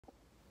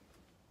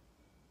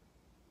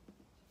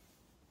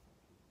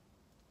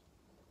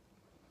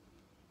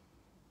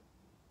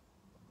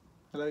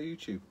Hello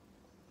YouTube,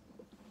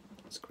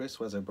 it's Chris,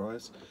 Wezo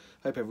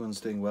Hope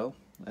everyone's doing well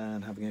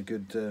and having a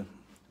good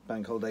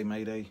Bank Holiday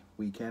May Day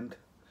weekend.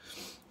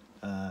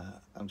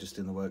 I'm just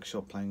in the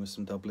workshop playing with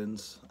some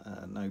Dublins.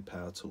 No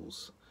power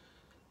tools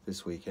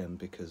this weekend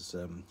because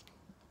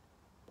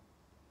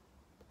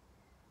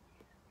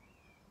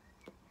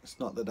it's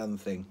not the done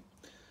thing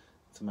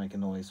to make a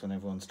noise when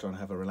everyone's trying to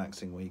have a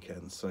relaxing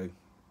weekend. So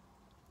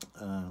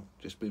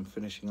just been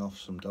finishing off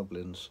some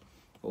Dublins,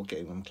 or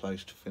getting them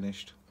close to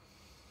finished,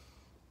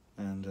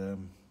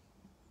 and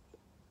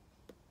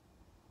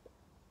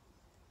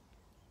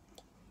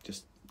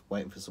just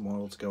waiting for some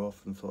oil to go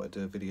off, and thought I'd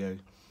do a video,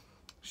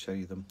 show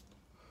you them.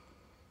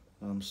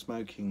 I'm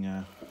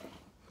smoking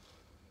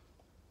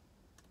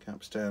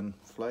capstan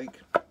flake,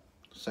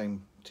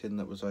 same tin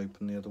that was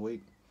open the other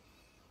week.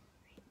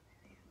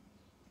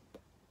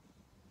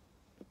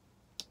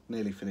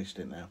 Nearly finished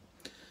it now,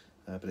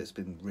 but it's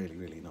been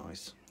really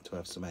nice to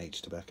have some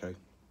aged tobacco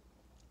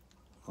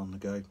on the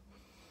go.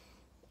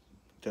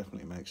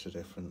 Definitely makes a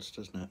difference,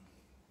 doesn't it?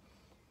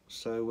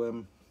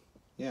 So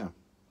yeah,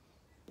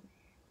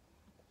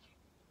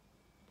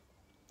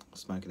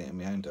 smoking it in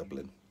my own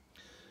Dublin.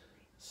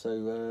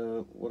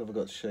 So what have I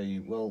got to show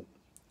you? Well,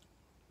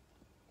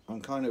 I'm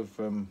kind of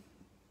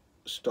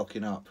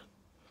stocking up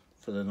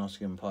for the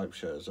Nottingham pipe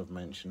show, as I've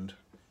mentioned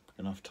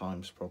enough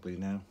times probably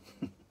now.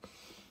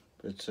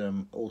 But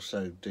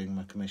also doing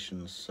my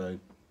commissions. So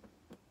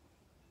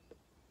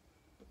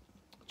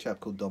a chap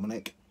called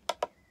Dominic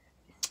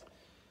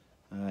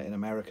in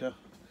America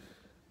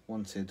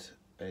wanted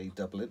a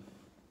Dublin,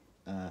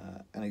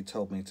 and he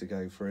told me to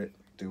go for it,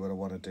 do what I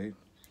want to do,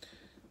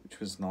 which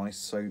was nice.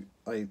 So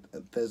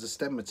there's a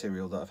stem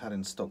material that I've had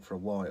in stock for a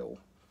while,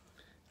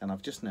 and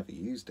I've just never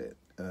used it.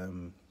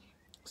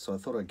 So I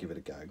thought I'd give it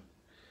a go,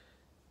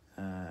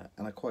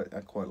 and I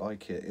quite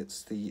like it.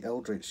 It's the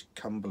Eldritch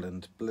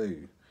Cumberland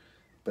Blue,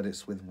 but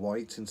it's with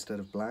white instead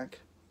of black.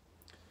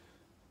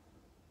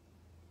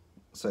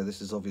 So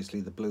this is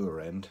obviously the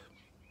bluer end,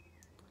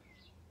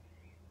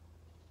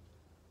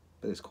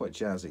 but it's quite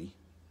jazzy,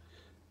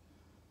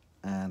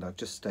 and I've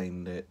just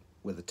stained it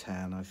with a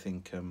tan. I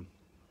think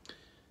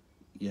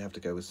you have to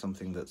go with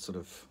something that sort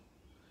of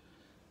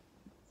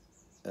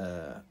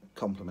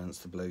complements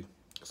the blue.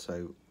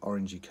 So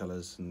orangey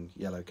colours and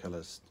yellow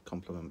colours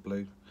complement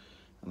blue,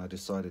 and I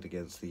decided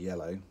against the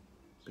yellow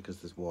because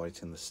there's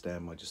white in the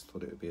stem. I just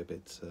thought it would be a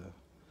bit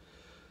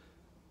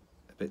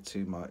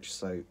too much,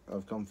 so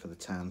I've gone for the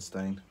tan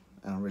stain,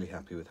 and I'm really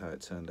happy with how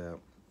it turned out.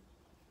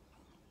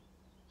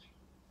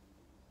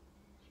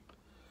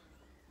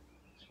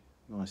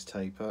 Nice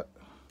taper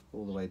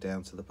all the way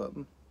down to the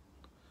button,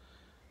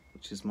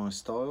 which is my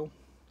style.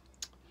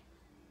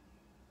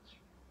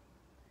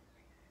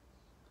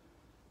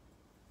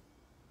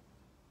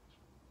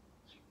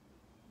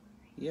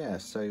 Yeah,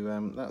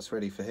 so that's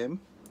ready for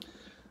him.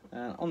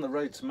 On the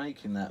road to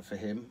making that for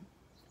him,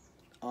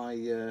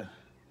 I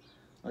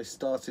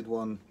started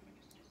one,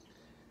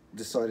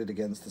 decided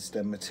against the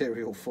stem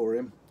material for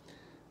him.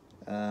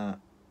 I'm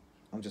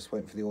just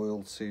waiting for the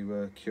oil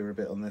to cure a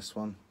bit on this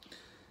one,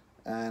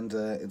 and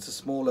it's a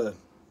smaller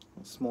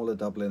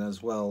Dublin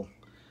as well.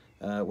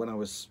 When I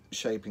was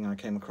shaping, I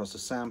came across a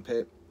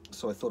sandpit,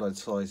 so I thought I'd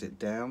size it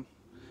down,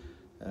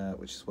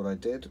 which is what I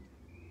did,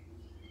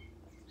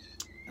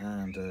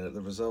 and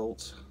the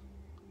result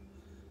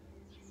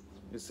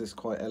is this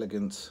quite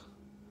elegant,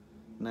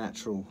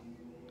 natural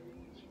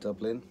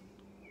Dublin.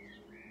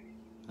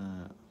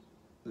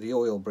 The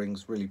oil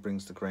really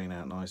brings the grain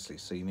out nicely,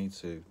 so you need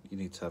to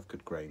have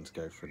good grain to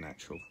go for a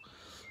natural,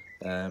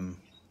 and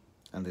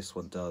this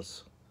one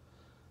does.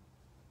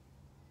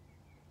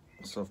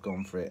 So I've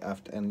gone for it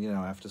after, and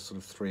after sort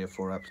of 3 or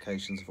 4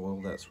 applications of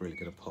oil, that's really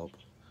going to pop.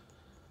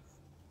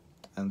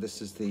 And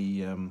this is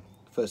the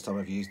first time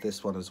I've used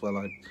this one as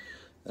well.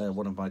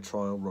 One of my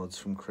trial rods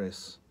from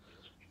Chris,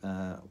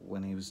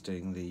 when he was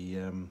doing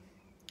the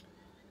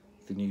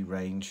new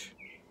range,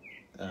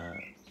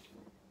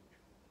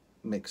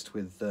 mixed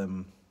with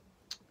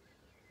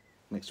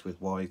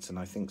white and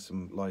I think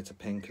some lighter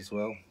pink as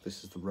well.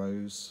 This is the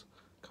rose.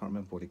 Can't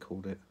remember what he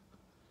called it.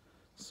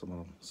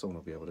 Someone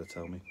will be able to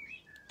tell me.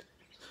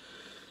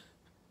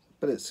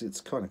 But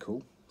it's kind of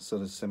cool,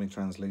 sort of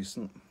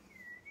semi-translucent.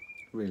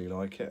 Really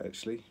like it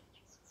actually.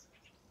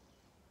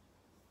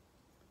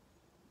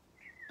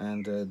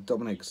 And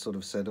Dominic sort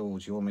of said, "Oh,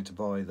 do you want me to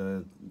buy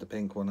the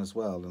pink one as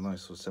well?" And I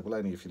sort of said, "Well,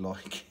 only if you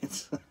like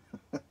it."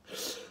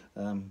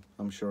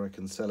 I'm sure I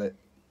can sell it,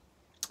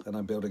 and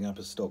I'm building up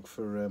a stock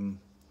for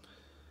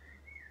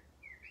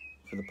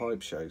the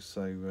pipe show.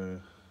 So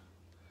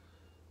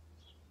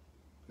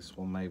this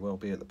one may well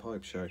be at the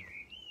pipe show.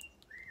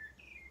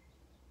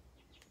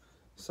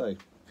 So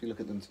if you look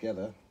at them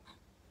together,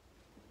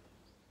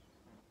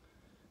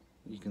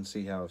 you can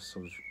see how I've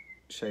sort of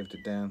shaved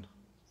it down.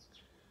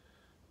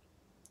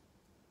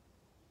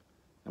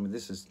 I mean,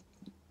 this is,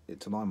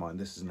 to my mind,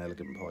 this is an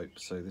elegant pipe,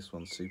 so this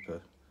one's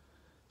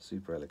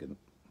super elegant,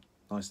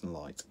 nice and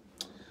light.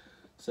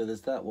 So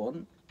there's that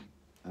one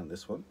and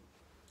this one,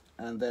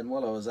 and then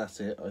while I was at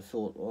it, I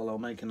thought, well, I'll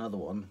make another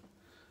one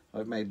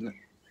I've made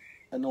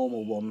a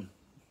normal one,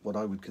 what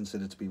I would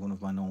consider to be one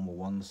of my normal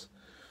ones.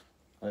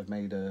 I've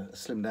made a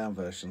slimmed down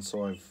version,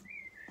 so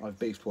I've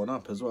beefed one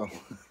up as well.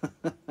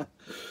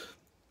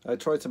 I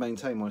try to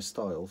maintain my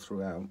style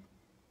throughout,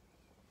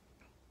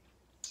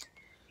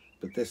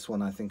 but this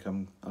one I think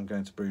I'm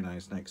going to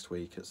Bruno's next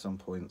week at some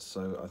point,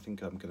 so I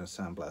think I'm going to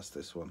sandblast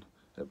this one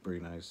at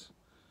Bruno's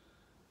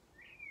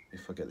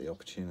if I get the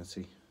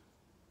opportunity.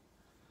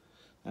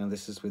 And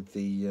this is with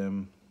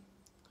the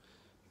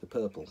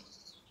purple.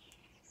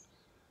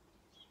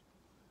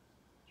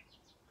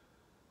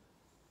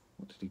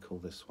 What did he call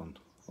this one?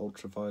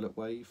 Ultraviolet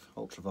wave?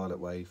 Ultraviolet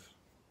wave.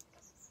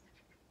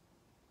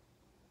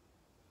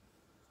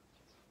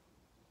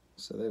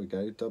 So there we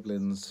go,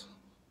 Dublins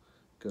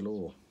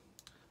galore.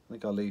 I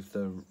think I'll leave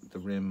the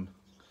rim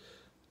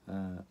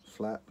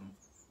flat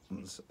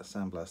and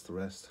sandblast the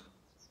rest.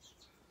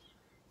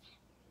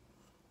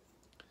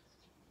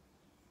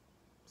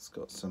 It's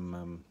got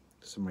some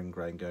ring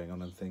grain going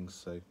on and things,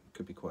 so it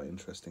could be quite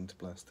interesting to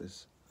blast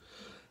this.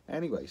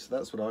 Anyway, so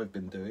that's what I've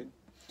been doing.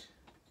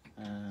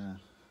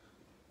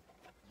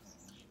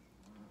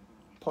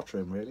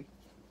 Pottering really.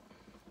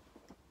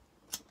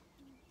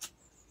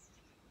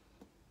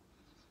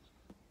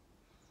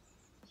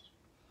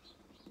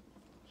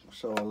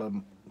 So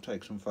I'll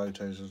take some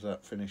photos of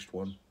that finished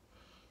one,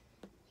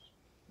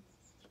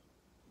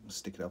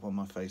 stick it up on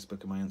my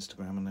Facebook and my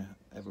Instagram and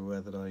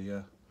everywhere that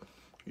I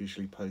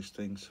usually post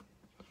things.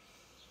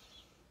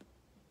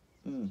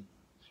 Kind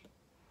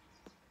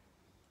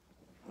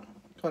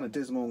of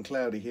dismal and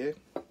cloudy here,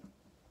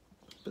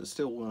 but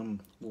still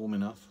warm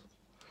enough.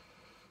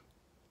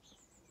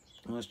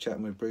 I was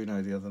chatting with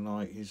Bruno the other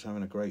night. He's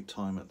having a great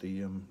time at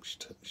the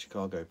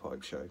Chicago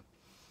Pipe Show.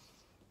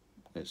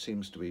 It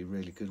seems to be a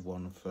really good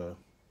one for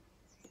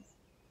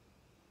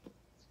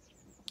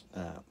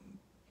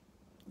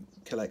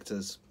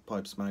collectors,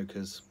 pipe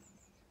smokers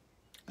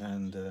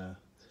and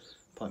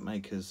pipe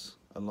makers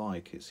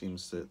alike. It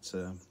seems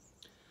that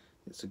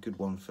it's a good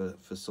one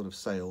for sort of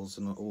sales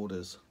and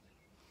orders.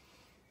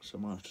 So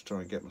I might have to try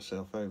and get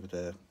myself over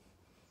there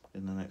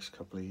in the next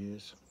couple of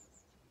years.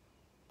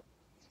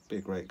 Be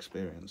a great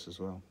experience as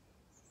well.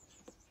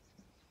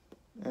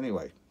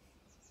 Anyway,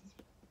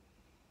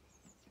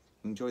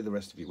 enjoy the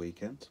rest of your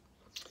weekend,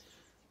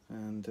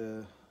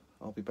 and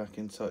I'll be back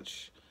in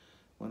touch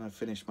when I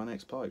finish my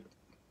next pipe.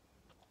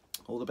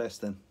 All the best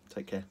then.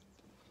 Take care.